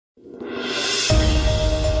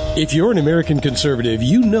If you're an American conservative,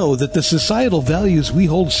 you know that the societal values we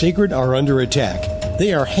hold sacred are under attack.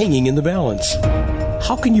 They are hanging in the balance.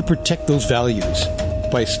 How can you protect those values?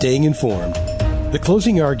 By staying informed. The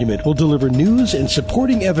Closing Argument will deliver news and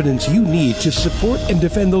supporting evidence you need to support and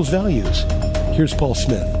defend those values. Here's Paul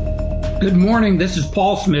Smith. Good morning. This is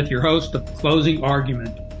Paul Smith, your host of Closing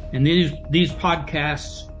Argument. In these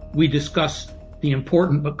podcasts, we discuss the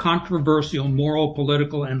important but controversial moral,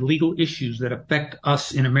 political, and legal issues that affect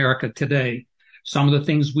us in America today. Some of the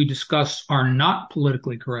things we discuss are not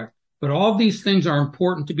politically correct, but all of these things are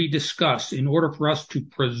important to be discussed in order for us to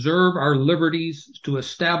preserve our liberties, to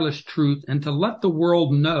establish truth, and to let the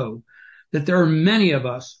world know that there are many of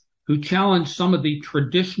us who challenge some of the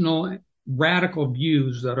traditional radical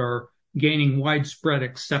views that are gaining widespread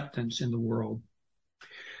acceptance in the world.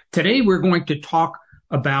 Today, we're going to talk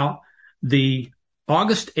about the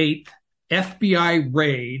August 8th FBI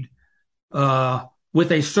raid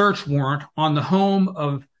with a search warrant on the home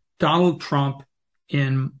of Donald Trump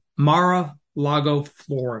in Mar-A-Lago,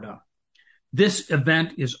 Florida. This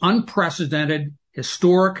event is unprecedented,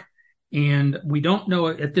 historic, and we don't know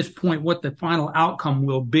at this point what the final outcome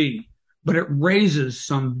will be, but it raises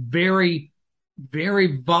some very,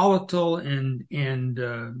 very volatile and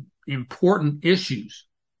important issues.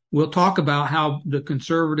 We'll talk about how the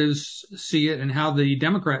conservatives see it and how the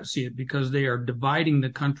Democrats see it, because they are dividing the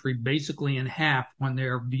country basically in half on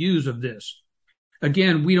their views of this.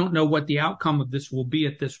 Again, we don't know what the outcome of this will be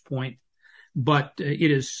at this point, but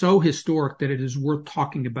it is so historic that it is worth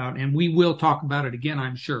talking about, and we will talk about it again,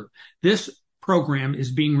 I'm sure. This program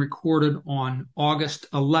is being recorded on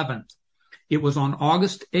August 11th. It was on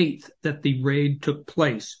August 8th that the raid took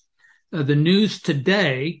place. The news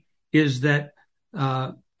today is that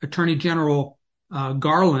Attorney General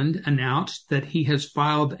Garland announced that he has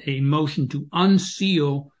filed a motion to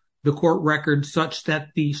unseal the court record such that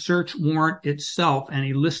the search warrant itself and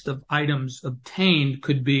a list of items obtained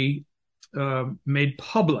could be made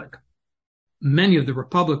public. Many of the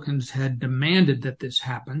Republicans had demanded that this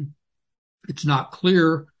happen. It's not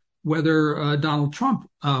clear whether Donald Trump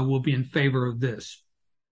will be in favor of this.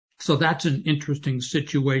 So that's an interesting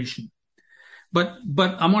situation. But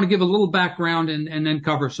I want to give a little background and then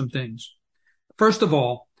cover some things. First of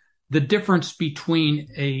all, the difference between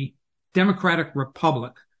a democratic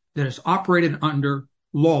republic that is operated under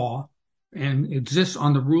law and exists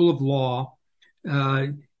on the rule of law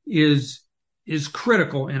is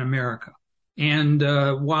critical in America. And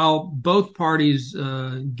while both parties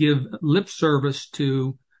give lip service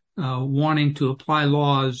to wanting to apply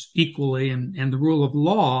laws equally and the rule of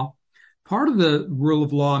law, part of the rule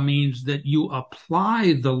of law means that you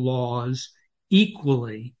apply the laws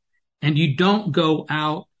equally and you don't go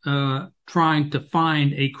out trying to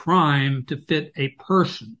find a crime to fit a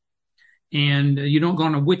person, and you don't go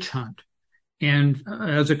on a witch hunt. And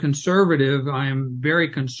as a conservative, I am very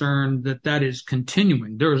concerned that that is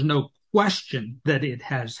continuing. There is no question that it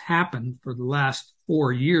has happened for the last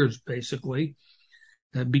 4 years, basically,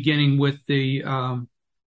 beginning with the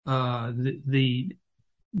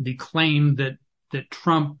claim that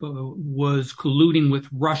Trump was colluding with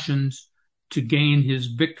Russians to gain his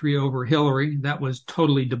victory over Hillary. That was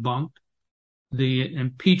totally debunked. The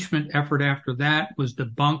impeachment effort after that was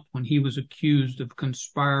debunked when he was accused of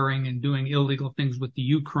conspiring and doing illegal things with the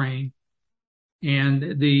Ukraine.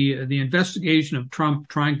 And the investigation of Trump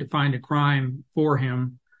trying to find a crime for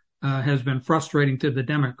him has been frustrating to the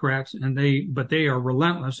Democrats, but they are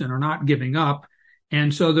relentless and are not giving up.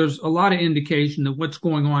 And so there's a lot of indication that what's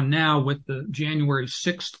going on now with the January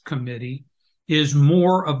 6th committee is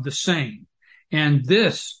more of the same. And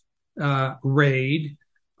this raid,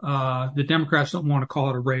 the Democrats don't want to call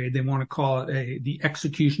it a raid. They want to call it the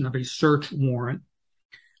execution of a search warrant.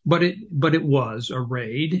 But it was a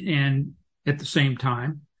raid. And at the same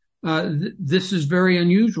time, this is very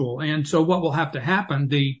unusual. And so what will have to happen,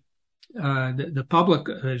 the public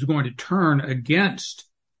is going to turn against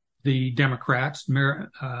the Democrats,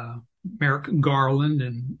 Merrick Garland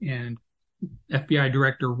and FBI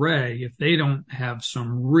Director Wray, if they don't have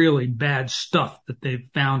some really bad stuff that they've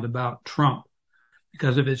found about Trump.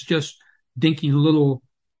 Because if it's just dinky little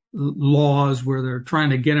laws where they're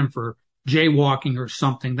trying to get him for jaywalking or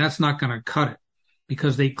something, that's not going to cut it,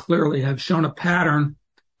 because they clearly have shown a pattern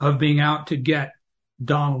of being out to get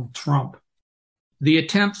Donald Trump. The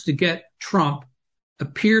attempts to get Trump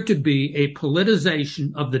appear to be a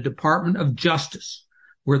politicization of the Department of Justice,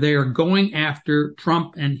 where they are going after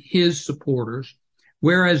Trump and his supporters,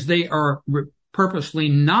 whereas they are purposely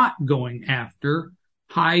not going after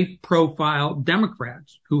high-profile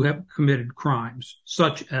Democrats who have committed crimes,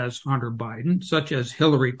 such as Hunter Biden, such as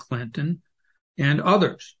Hillary Clinton, and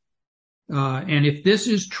others. And if this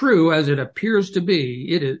is true, as it appears to be,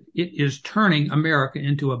 it is turning America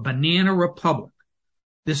into a banana republic.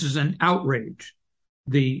 This is an outrage.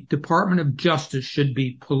 The Department of Justice should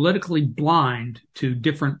be politically blind to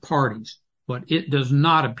different parties, but it does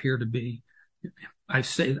not appear to be. I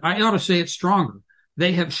ought to say it stronger.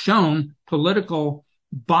 They have shown political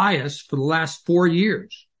bias for the last 4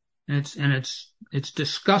 years. And it's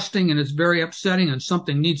disgusting and it's very upsetting, and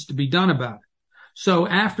something needs to be done about it. So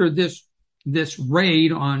after this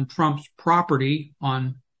raid on Trump's property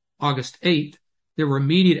on August 8th, there were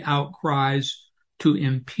immediate outcries to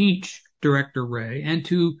impeach Director Wray and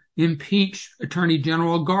to impeach Attorney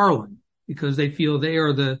General Garland, because they feel they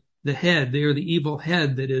are the head, they are the evil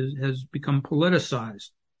head that has become politicized.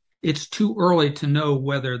 It's too early to know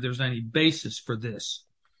whether there's any basis for this,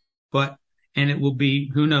 and it will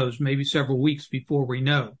be, who knows, maybe several weeks before we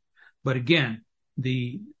know. But again,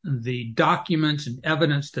 the documents and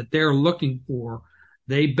evidence that they're looking for,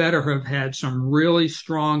 they better have had some really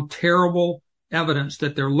strong, terrible evidence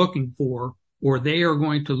that they're looking for, or they are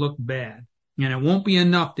going to look bad. And it won't be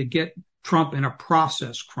enough to get Trump in a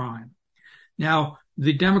process crime. Now,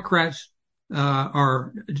 the Democrats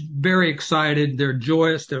are very excited. They're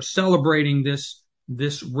joyous. They're celebrating this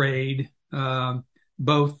raid.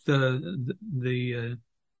 Both the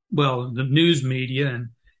news media, and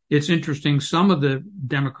it's interesting. Some of the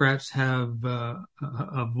Democrats have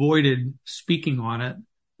avoided speaking on it.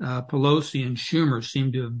 Pelosi and Schumer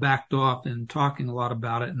seem to have backed off in talking a lot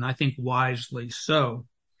about it, and I think wisely so.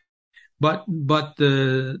 But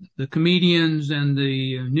the comedians and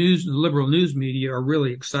the liberal news media are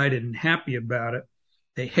really excited and happy about it.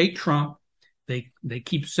 They hate Trump. They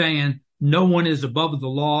keep saying no one is above the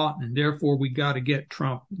law, and therefore we got to get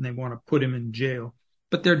Trump, and they want to put him in jail.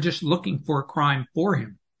 But they're just looking for a crime for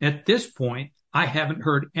him. At this point, I haven't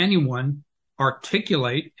heard anyone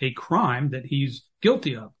articulate a crime that he's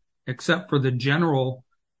guilty of, except for the general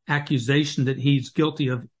accusation that he's guilty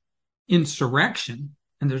of insurrection.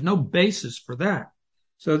 And there's no basis for that.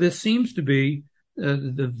 So this seems to be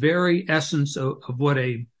the very essence of what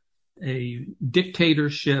a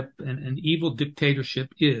dictatorship and an evil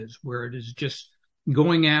dictatorship is, where it is just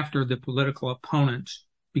going after the political opponents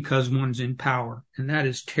because one's in power. And that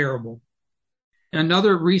is terrible.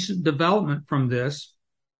 Another recent development from this,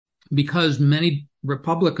 because many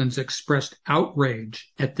Republicans expressed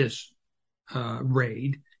outrage at this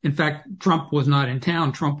raid. In fact, Trump was not in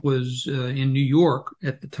town. Trump was in New York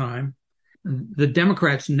at the time. The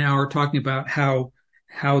Democrats now are talking about how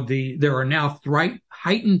there are now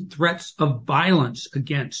heightened threats of violence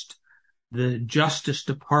against the Justice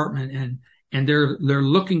Department, and they're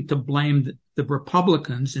looking to blame the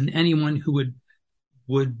Republicans and anyone who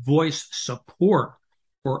would voice support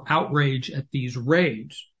or outrage at these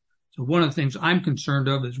raids. So one of the things I'm concerned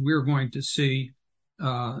of is we're going to see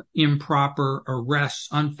improper arrests,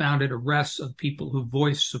 unfounded arrests of people who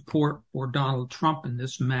voice support for Donald Trump in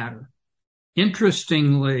this matter.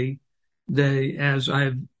 Interestingly, as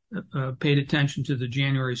I've paid attention to the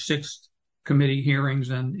January 6th committee hearings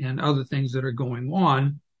and other things that are going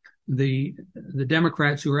on, the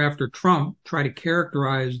Democrats who are after Trump try to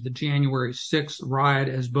characterize the January 6th riot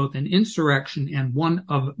as both an insurrection and one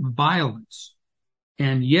of violence.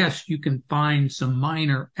 And yes, you can find some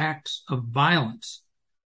minor acts of violence,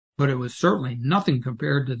 but it was certainly nothing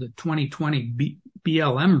compared to the 2020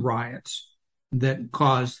 BLM riots that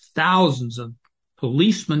caused thousands of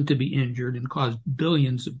policemen to be injured and caused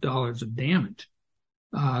billions of dollars of damage.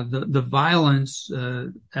 The violence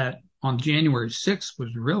on January 6th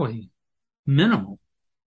was really minimal.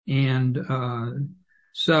 And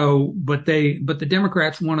but the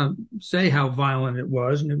Democrats want to say how violent it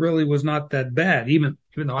was, and it really was not that bad, even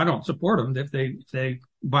though I don't support them. If they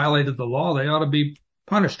violated the law, they ought to be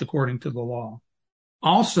punished according to the law.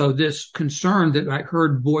 Also, this concern that I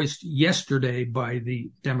heard voiced yesterday by the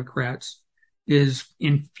Democrats is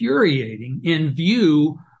infuriating in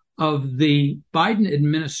view of the Biden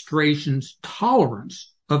administration's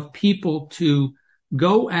tolerance of people to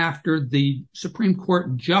go after the Supreme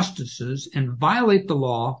Court justices and violate the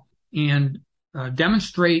law and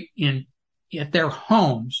demonstrate at their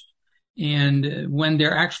homes, and when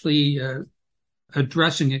they're actually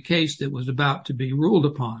addressing a case that was about to be ruled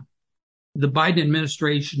upon. The Biden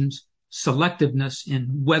administration's selectiveness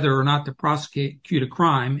in whether or not to prosecute a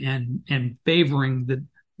crime and favoring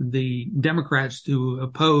the Democrats to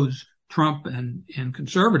oppose Trump and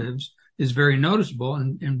conservatives is very noticeable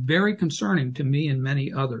and very concerning to me and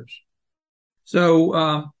many others.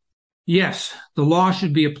 So, yes, the law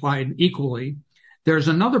should be applied equally. There's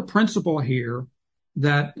another principle here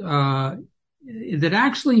that that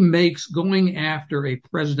actually makes going after a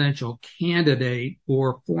presidential candidate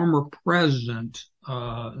or former president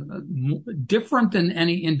different than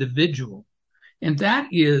any individual. And that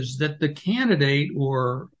is that the candidate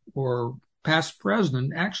or past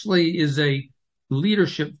president actually is a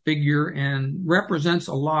leadership figure and represents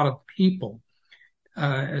a lot of people.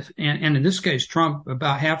 And in this case, Trump,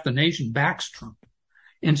 about half the nation backs Trump.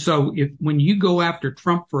 And so when you go after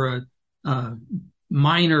Trump for a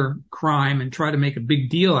minor crime and try to make a big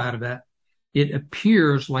deal out of that, it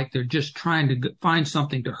appears like they're just trying to find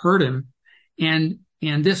something to hurt him. And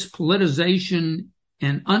this politicization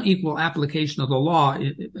and unequal application of the law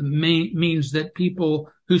means that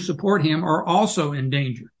people who support him are also in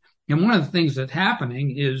danger. And one of the things that's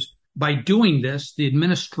happening is by doing this, the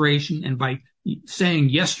administration, and by saying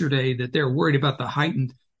yesterday that they're worried about the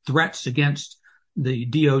heightened threats against the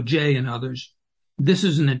DOJ and others, this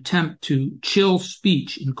is an attempt to chill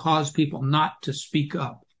speech and cause people not to speak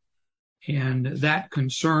up. And that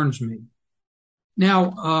concerns me.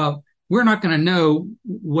 Now, we're not going to know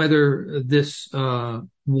whether this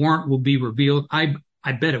warrant will be revealed. I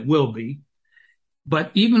bet it will be.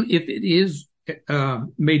 But even if it is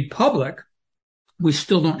made public, we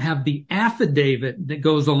still don't have the affidavit that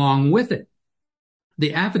goes along with it.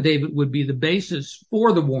 The affidavit would be the basis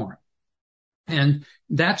for the warrant. And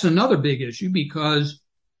that's another big issue, because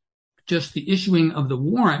just the issuing of the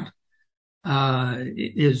warrant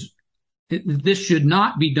this should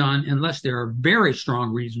not be done unless there are very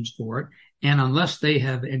strong reasons for it, and unless they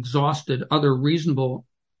have exhausted other reasonable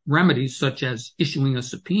remedies, such as issuing a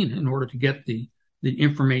subpoena in order to get the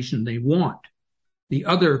information they want. The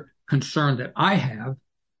other concern that I have,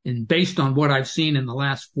 and based on what I've seen in the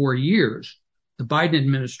last 4 years, the Biden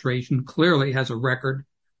administration clearly has a record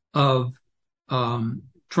of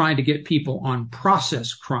trying to get people on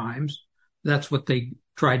process crimes. That's what they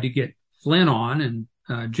tried to get Flynn on, and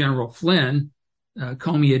General Flynn,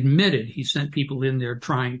 Comey admitted he sent people in there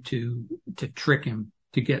trying to trick him,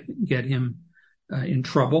 to get him in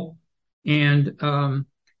trouble. And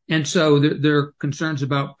so there are concerns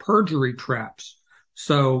about perjury traps.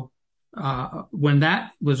 So when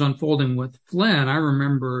that was unfolding with Flynn, I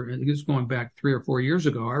remember, it was going back 3 or 4 years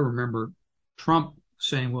ago, I remember Trump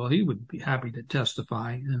saying, well, he would be happy to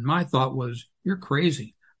testify. And my thought was, you're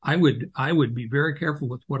crazy. I would be very careful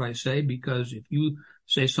with what I say, because if you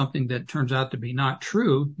say something that turns out to be not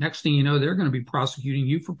true, next thing you know, they're going to be prosecuting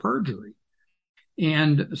you for perjury.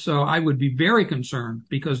 And so I would be very concerned,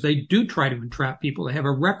 because they do try to entrap people. They have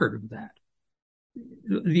a record of that.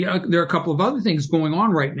 There are a couple of other things going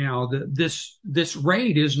on right now. This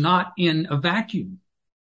raid is not in a vacuum.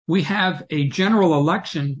 We have a general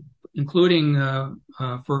election, including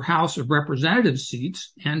for House of Representatives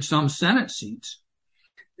seats and some Senate seats,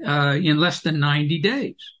 in less than 90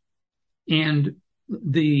 days. And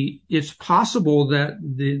it's possible that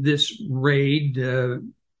this raid,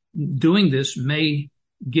 doing this, may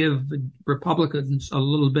give Republicans a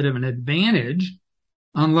little bit of an advantage,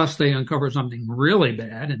 unless they uncover something really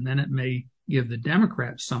bad, and then it may give the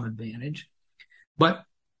Democrats some advantage. But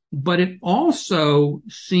it also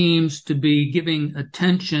seems to be giving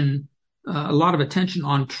attention, a lot of attention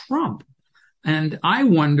on Trump. And I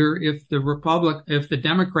wonder if the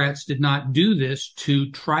Democrats did not do this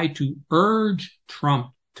to try to urge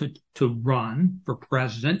Trump to run for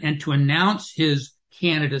president and to announce his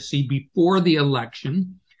candidacy before the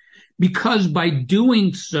election, because by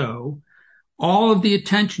doing so, all of the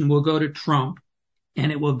attention will go to Trump,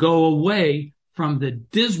 and it will go away from the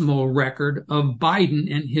dismal record of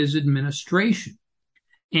Biden and his administration.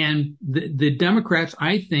 And the Democrats,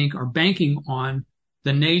 I think, are banking on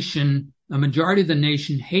the nation, a majority of the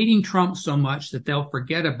nation, hating Trump so much that they'll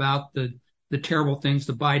forget about the terrible things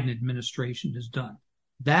the Biden administration has done.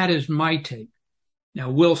 That is my take.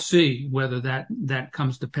 Now, we'll see whether that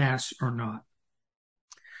comes to pass or not.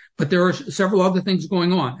 But there are several other things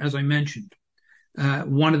going on, as I mentioned.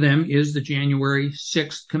 One of them is the January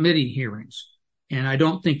 6th committee hearings. And I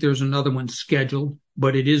don't think there's another one scheduled,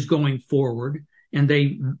 but it is going forward. And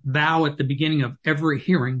they vow at the beginning of every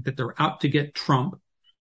hearing that they're out to get Trump.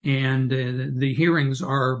 And the hearings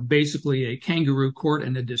are basically a kangaroo court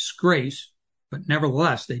and a disgrace. But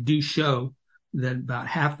nevertheless, they do show that about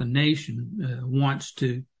half the nation wants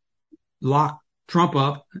to lock Trump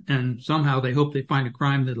up, and somehow they hope they find a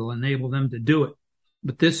crime that'll enable them to do it.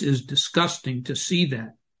 But this is disgusting to see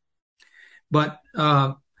that. But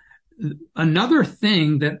another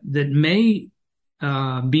thing that may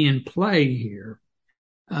be in play here,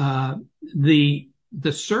 the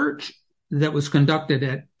search that was conducted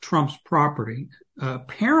at Trump's property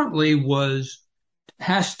apparently was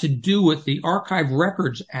has to do with the Archive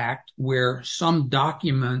Records Act, where some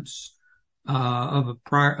documents of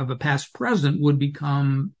a past president would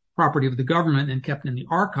become property of the government and kept in the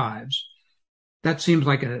archives. That seems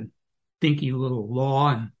like a dinky little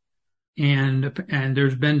law, and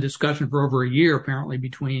there's been discussion for over a year apparently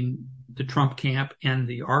between the Trump camp and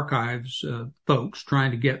the archives folks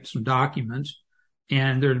trying to get some documents,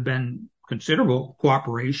 and there's been considerable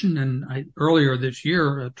cooperation. And earlier this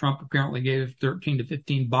year, Trump apparently gave 13 to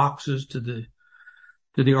 15 boxes to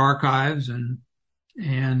the archives,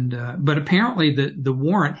 but apparently the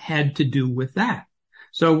warrant had to do with that.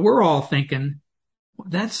 So we're all thinking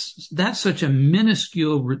that's such a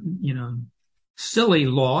minuscule, silly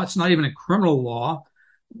law. It's not even a criminal law.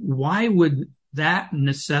 Why would that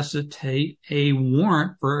necessitate a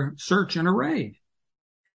warrant for search and a raid?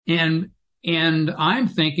 And I'm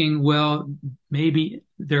thinking, well, maybe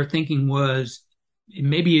their thinking was,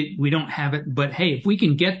 maybe we don't have it, but hey, if we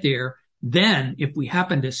can get there, then if we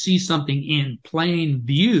happen to see something in plain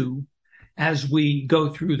view as we go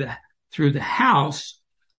through the house,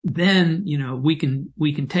 then, we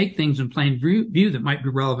can take things in plain view that might be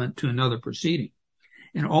relevant to another proceeding.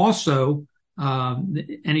 And also,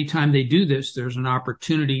 anytime they do this, there's an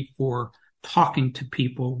opportunity for talking to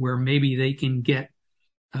people where maybe they can get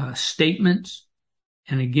statements.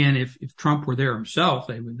 And again, if Trump were there himself,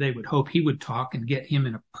 they would hope he would talk and get him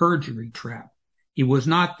in a perjury trap. He was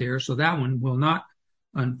not there, so that one will not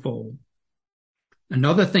unfold.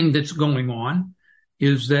 Another thing that's going on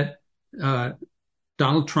is that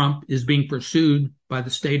Donald Trump is being pursued by the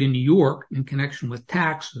state of New York in connection with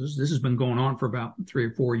taxes. This has been going on for about 3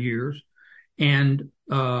 or 4 years. And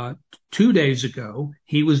 2 days ago,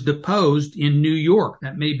 he was deposed in New York.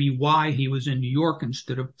 That may be why he was in New York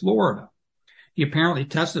instead of Florida. He apparently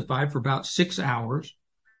testified for about 6 hours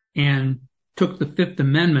and took the Fifth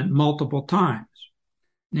Amendment multiple times.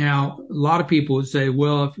 Now, a lot of people would say,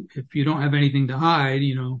 well, if you don't have anything to hide,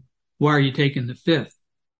 why are you taking the Fifth?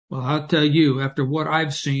 Well, I'll tell you, after what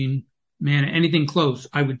I've seen, man, anything close,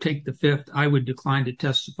 I would take the Fifth. I would decline to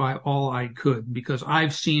testify all I could, because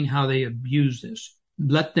I've seen how they abuse this.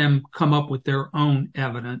 Let them come up with their own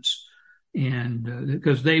evidence, and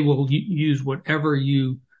because they will use whatever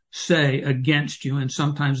you say against you, and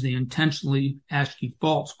sometimes they intentionally ask you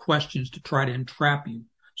false questions to try to entrap you.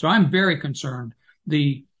 So I'm very concerned.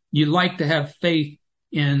 You like to have faith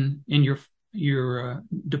in your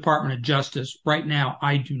Department of Justice. Right now,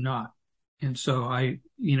 I do not. And so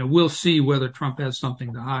we'll see whether Trump has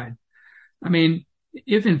something to hide. I mean,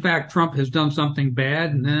 if in fact Trump has done something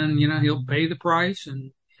bad, and then, he'll pay the price,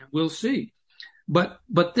 and we'll see. But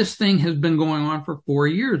this thing has been going on for 4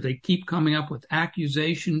 years. They keep coming up with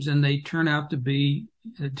accusations, and they turn out to be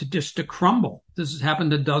to crumble. This has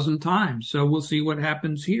happened a dozen times. So we'll see what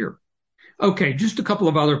happens here. Okay, just a couple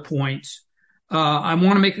of other points. I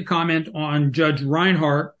want to make a comment on Judge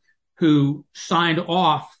Reinhardt, who signed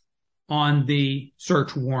off on the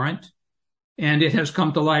search warrant. And it has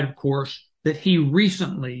come to light, of course, that he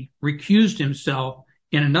recently recused himself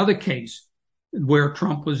in another case where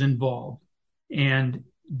Trump was involved. And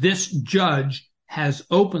this judge has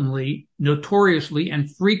openly, notoriously, and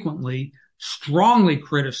frequently strongly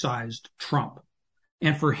criticized Trump.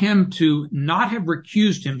 And for him to not have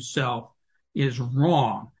recused himself is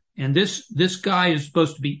wrong. And this guy is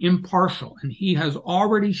supposed to be impartial, and he has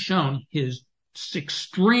already shown his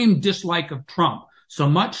extreme dislike of Trump, so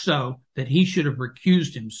much so that he should have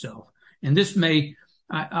recused himself. And this one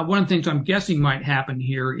of the things I'm guessing might happen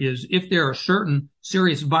here is if there are certain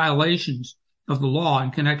serious violations of the law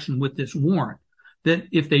in connection with this warrant, that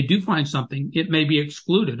if they do find something, it may be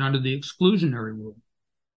excluded under the exclusionary rule.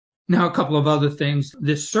 Now, a couple of other things.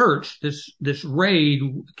 This search, this raid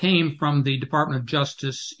came from the Department of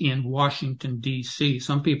Justice in Washington, D.C.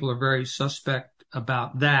 Some people are very suspect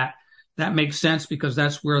about that. That makes sense because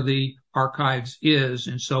that's where the archives is.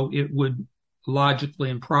 And so it would logically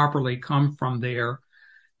and properly come from there.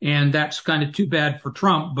 And that's kind of too bad for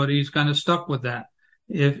Trump, but he's kind of stuck with that.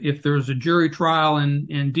 If there's a jury trial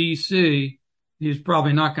in D.C., he's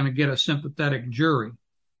probably not going to get a sympathetic jury.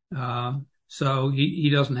 So he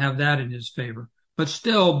doesn't have that in his favor. But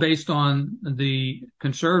still, based on the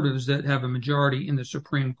conservatives that have a majority in the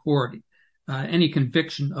Supreme Court, any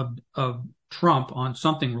conviction of Trump on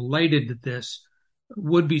something related to this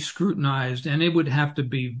would be scrutinized, and it would have to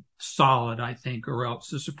be solid, I think, or else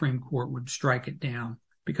the Supreme Court would strike it down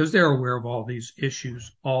because they're aware of all these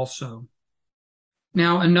issues also.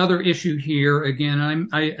 Now, another issue here, again,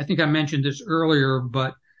 I think I mentioned this earlier,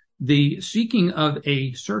 but the seeking of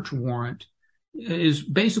a search warrant is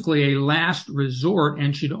basically a last resort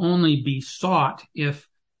and should only be sought if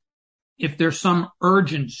if there's some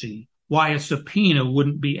urgency, why a subpoena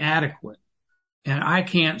wouldn't be adequate. And I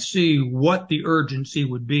can't see what the urgency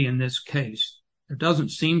would be in this case. There doesn't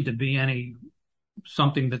seem to be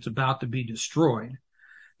something that's about to be destroyed.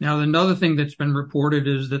 Now, another thing that's been reported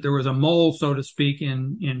is that there was a mole, so to speak,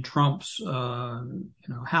 in Trump's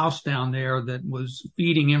house down there that was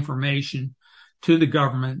feeding information to the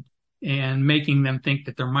government and making them think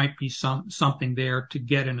that there might be something there to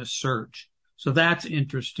get in a search. So that's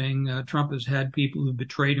interesting. Trump has had people who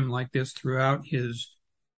betrayed him like this throughout his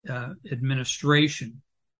administration.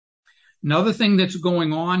 Another thing that's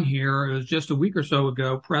going on here is just a week or so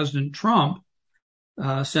ago, President Trump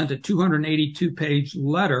sent a 282-page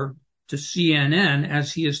letter to CNN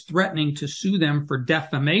as he is threatening to sue them for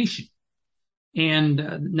defamation.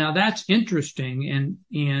 And now that's interesting,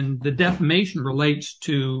 and the defamation relates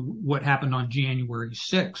to what happened on January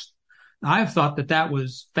 6th. I've thought that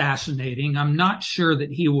was fascinating. I'm not sure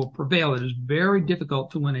that he will prevail. It is very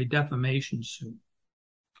difficult to win a defamation suit.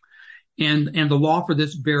 And the law for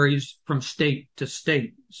this varies from state to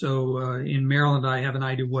state. So in Maryland, I have an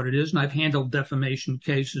idea what it is, and I've handled defamation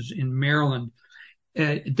cases in Maryland.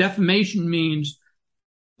 Defamation means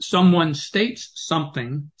someone states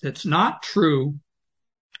something that's not true,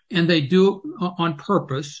 and they do it on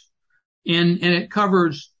purpose, and it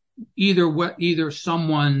covers either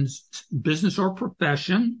someone's business or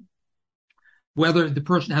profession, whether the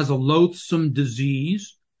person has a loathsome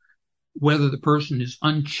disease, whether the person is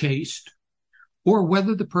unchaste, or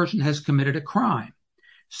whether the person has committed a crime.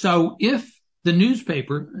 So if the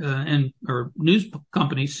newspaper or news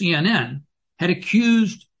company CNN had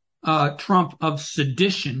accused Trump of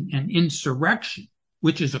sedition and insurrection,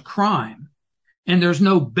 which is a crime, and there's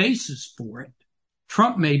no basis for it,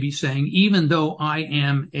 Trump may be saying, even though I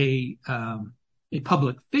am a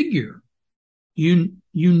public figure, you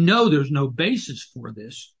know there's no basis for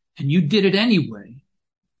this, and you did it anyway.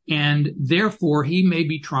 And therefore, he may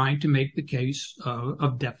be trying to make the case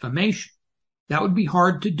of defamation. That would be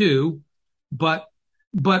hard to do, but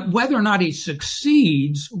whether or not he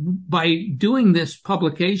succeeds by doing this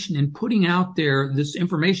publication and putting out there this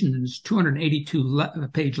information in this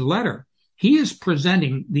 282-page letter, he is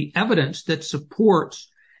presenting the evidence that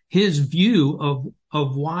supports his view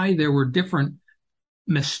of why there were different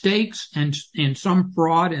mistakes and some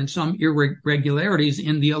fraud and some irregularities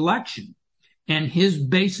in the election, and his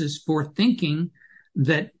basis for thinking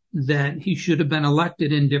that he should have been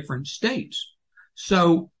elected in different states.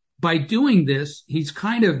 So by doing this, he's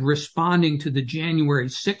kind of responding to the January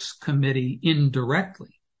 6th committee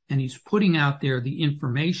indirectly, and he's putting out there the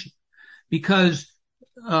information, because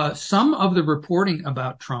some of the reporting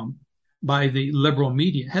about Trump by the liberal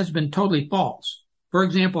media has been totally false. For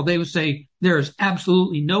example, they would say there is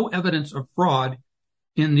absolutely no evidence of fraud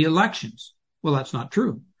in the elections. Well, that's not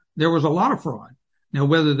true. There was a lot of fraud. Now,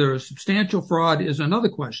 whether there is substantial fraud is another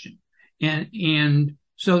question. And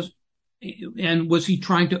was he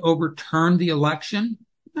trying to overturn the election?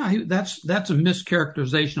 No, that's a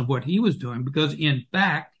mischaracterization of what he was doing, because in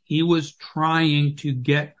fact, he was trying to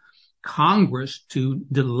get Congress to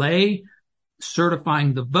delay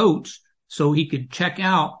certifying the votes so he could check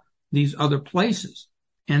out these other places.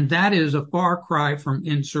 And that is a far cry from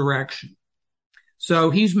insurrection.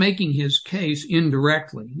 So he's making his case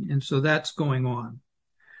indirectly, and so that's going on.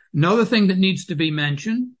 Another thing that needs to be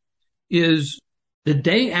mentioned is the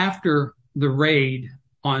day after the raid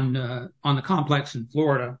on the complex in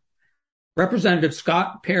Florida, Representative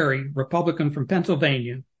Scott Perry, Republican from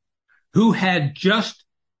Pennsylvania, who had just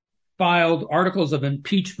filed articles of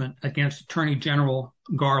impeachment against Attorney General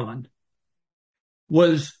Garland,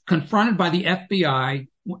 was confronted by the FBI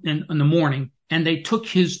in the morning, and they took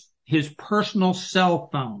his personal cell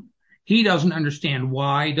phone. He doesn't understand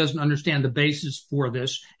why, he doesn't understand the basis for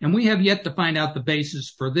this, and we have yet to find out the basis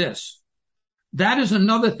for this. That is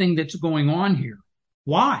another thing that's going on here.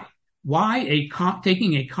 Why? Why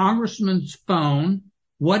taking a congressman's phone?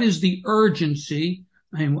 What is the urgency?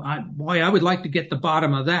 I mean, I would like to get the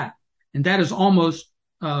bottom of that. And that is almost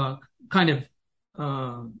kind of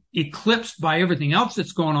eclipsed by everything else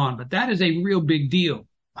that's going on. But that is a real big deal.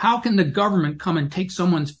 How can the government come and take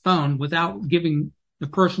someone's phone without giving the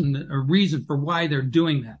person a reason for why they're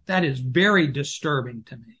doing that? That is very disturbing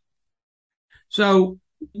to me. So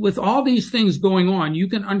with all these things going on, you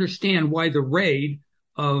can understand why the raid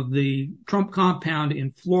of the Trump compound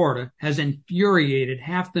in Florida has infuriated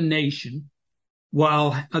half the nation,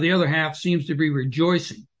 while the other half seems to be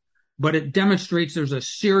rejoicing. But it demonstrates there's a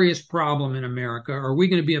serious problem in America. Are we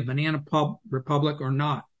going to be a banana republic or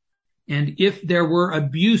not? And if there were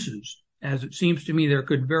abuses, as it seems to me there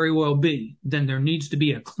could very well be, then there needs to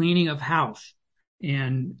be a cleaning of house.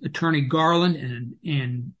 and Attorney Garland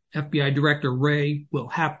and FBI Director Wray will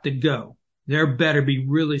have to go. There better be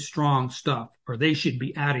really strong stuff, or they should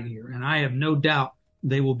be out of here. And I have no doubt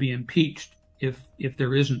they will be impeached if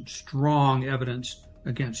there isn't strong evidence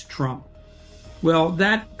against Trump. Well,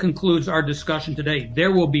 that concludes our discussion today.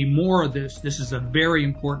 There will be more of this. This is a very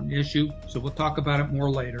important issue, so we'll talk about it more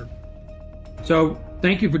later. So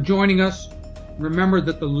thank you for joining us. Remember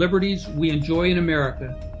that the liberties we enjoy in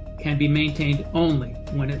America can be maintained only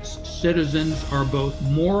when its citizens are both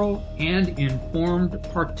moral and informed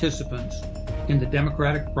participants in the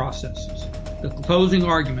democratic processes. The closing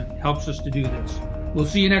argument helps us to do this. We'll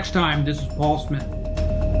see you next time. This is Paul Smith.